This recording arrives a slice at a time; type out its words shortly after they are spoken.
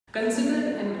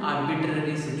Consider an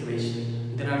arbitrary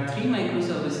situation. There are 3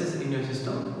 microservices in your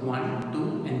system, 1,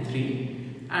 2 and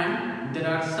 3, and there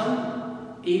are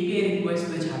some API requests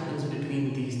which happens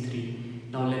between these 3.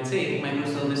 Now let's say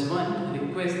microservice 1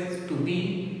 requests to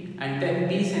B and then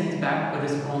B sends back a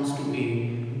response to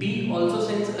A. B also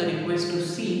sends a request to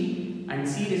C and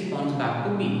C responds back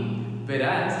to B.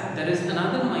 Whereas there is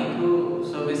another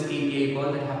microservice API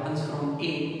call that happens from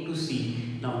A to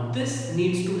C. Now this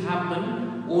needs to happen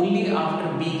only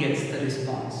after B gets the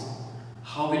response.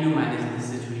 How will you manage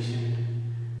this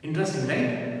situation? Interesting,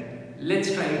 right?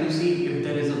 Let's try to see if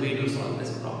there is a way to solve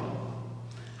this problem.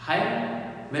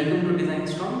 Hi, welcome to Design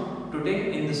Strong.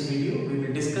 Today in this video we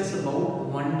will discuss about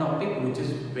one topic which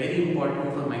is very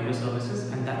important for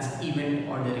microservices, and that's event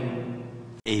ordering.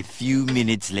 A few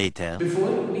minutes later.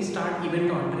 Before we start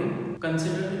event ordering,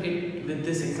 consider it with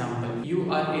this example. You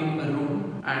are in a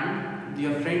room and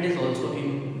your friend is also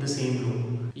in the same room.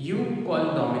 You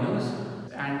call Domino's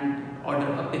and order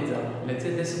a pizza. Let's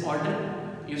say this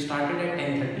order you started at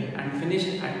 10:30 and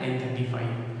finished at 10:35.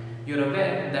 You're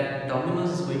aware that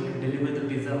Domino's is going to deliver the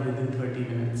pizza within 30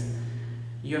 minutes.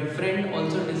 Your friend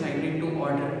also decided to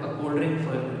order a cold drink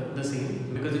for the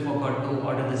same because you forgot to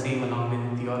order the same along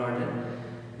with your order.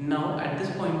 Now at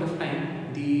this point of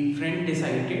time, the friend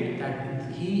decided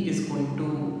that he is going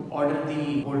to order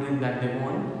the cold drink that they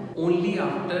want only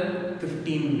after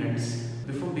 15 minutes.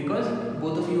 Because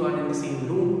both of you are in the same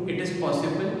room, it is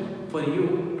possible for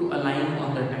you to align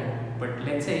on the time. But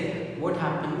let's say what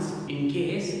happens in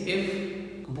case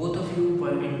if both of you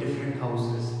were in different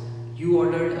houses. You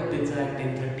ordered a pizza at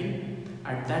 10:30.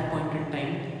 At that point in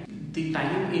time, the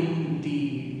time in the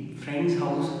friend's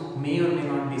house may or may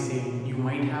not be same. You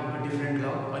might have a different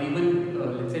clock or even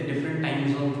let's say different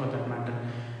time zone for that matter.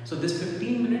 So this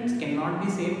 15 minutes cannot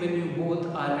be same when you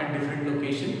both are at different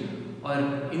location, or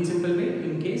in simple way,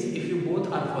 in case if you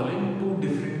both are following 2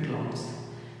 different clocks.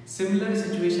 Similar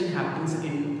situation happens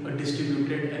in a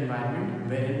distributed environment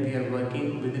wherein we are working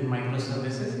within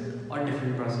microservices or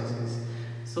different processes.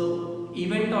 So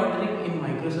event ordering in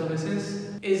microservices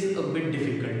is a bit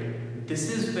difficult. This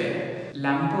is where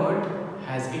Lamport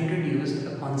has introduced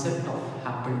a concept of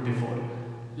happened before.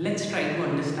 Let's try to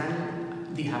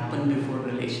understand the happened before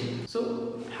relation. So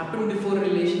happened before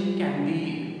relation can be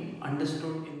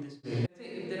understood in this way. Let's say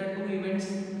if there are 2 events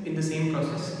in the same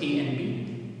process, A and B,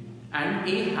 and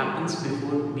A happens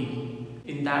before B.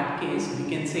 In that case, we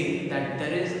can say that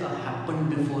there is a happened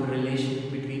before relation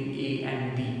between A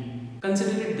and B.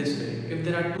 Consider it this way. If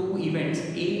there are 2 events,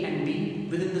 A and B,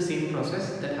 within the same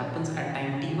process that happens at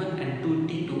time T1 and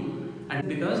T2, and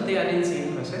because they are in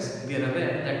same process, we are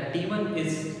aware that T1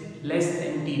 is less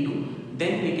than T2,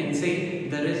 then we can say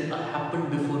there is a happened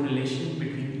before relation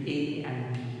between A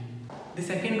and B. The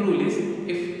second rule is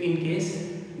if in case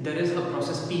there is a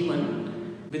process P1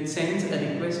 which sends a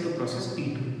request to process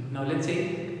P2. Now let's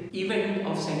say event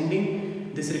of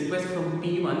sending this request from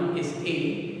P1 is A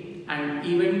and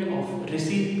event of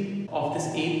receipt of this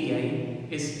API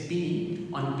is B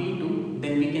on P2,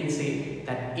 then we can say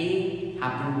that A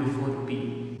happened before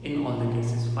B in all the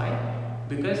cases. Why?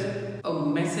 Because a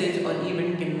message or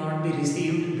event cannot be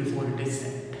received before it is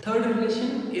sent. Third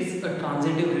relation is a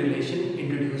transitive relation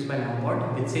introduced by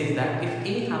Lamport, which says that if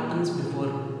A happens before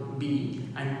B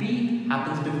and B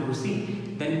happens before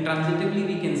C, then transitively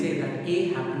we can say that A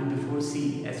happened before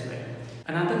C as well.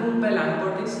 Another rule by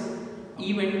Lamport is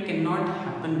event cannot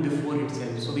happen before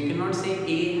itself. So we cannot say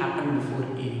A happened before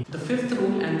A. The fifth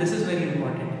rule, and this is very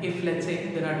important, if let's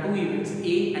say there are 2 events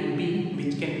A and B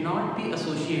which cannot be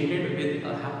associated with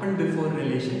a happened before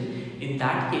relation, in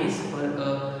that case for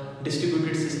a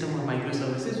distributed system or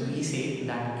microservices, we say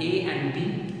that A and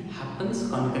B happens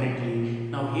concurrently.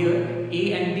 Now here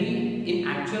A and B in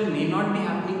actual may not be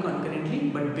happening concurrently,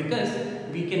 but because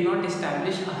we cannot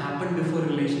establish a happened before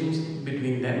relations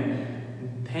between them,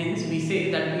 hence we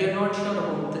say that we are not sure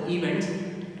about the events,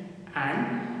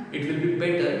 and it will be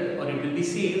better or it will be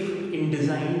safe in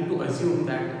design to assume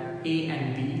that A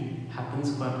and B happens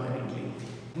concurrently.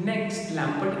 Next,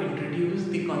 Lamport introduced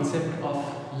the concept of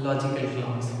logical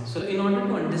clocks. So in order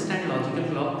to understand logical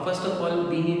clock, first of all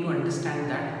we need to understand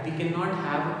that we cannot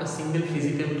have a single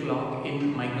physical clock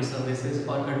in microservices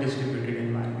or a distributed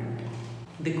environment.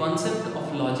 The concept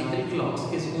of logical clocks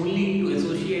is only to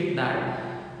associate that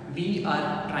we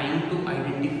are trying to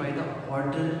identify the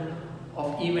order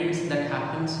of events that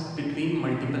happens between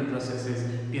multiple processes.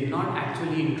 We are not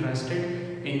actually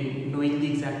interested in knowing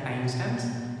the exact timestamps,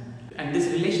 and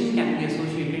this relation can be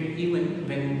associated even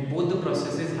when both the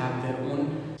processes have their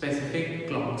own specific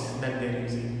clocks that they are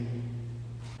using.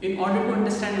 In order to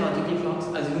understand logical clocks,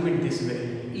 assume it this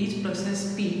way. each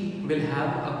process P will have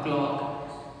a clock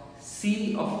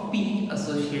C of P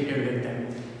associated with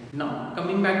them. Now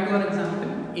coming back to our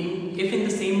example, if in the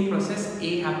same process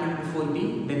A happened before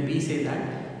B, then we say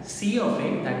that C of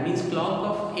A, that means clock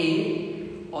of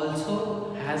A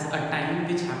also has a time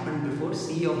which happened before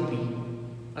C of B.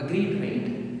 Agreed,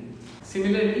 right?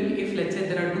 Similarly, if let's say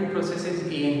there are two processes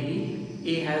A and B,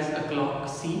 A has a clock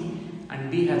C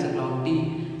and B has a clock D,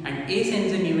 and A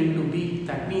sends an event to B,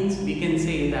 that means we can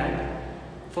say that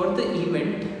for the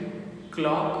event,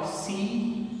 clock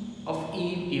C of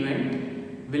E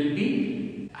event will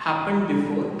be happened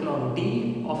before clock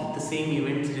D of the same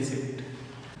event's receipt.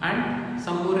 And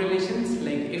some more relations,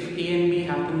 like if A and B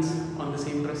happens on the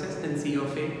same process, then C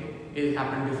of A will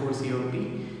happen before C of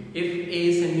B. If A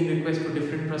is sending request to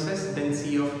different process, then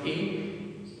C of A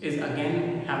is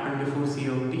again happened before C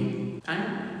of B.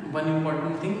 And one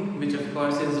important thing, which of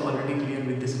course is already clear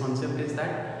with this concept, is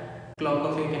that clock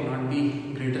of A cannot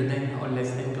be greater than or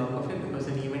less than clock of A, because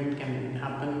an event can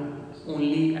happen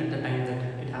only at the time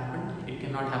that it happened. It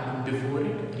cannot happen before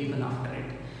it or even after it.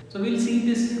 So we'll see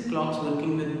this clocks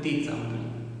working with the example.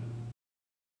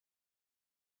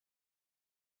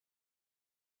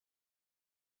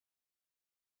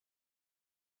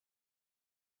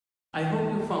 I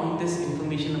hope you found this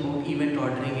information about event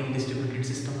ordering in distributed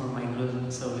system or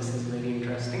microservices very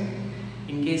interesting.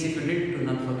 In case if you did, do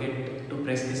not forget to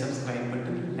press the subscribe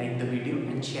button, like the video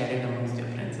and share it amongst your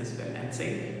friends as well, and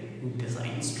say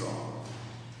design strong.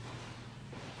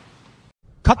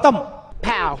 Khatam.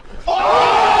 Pow.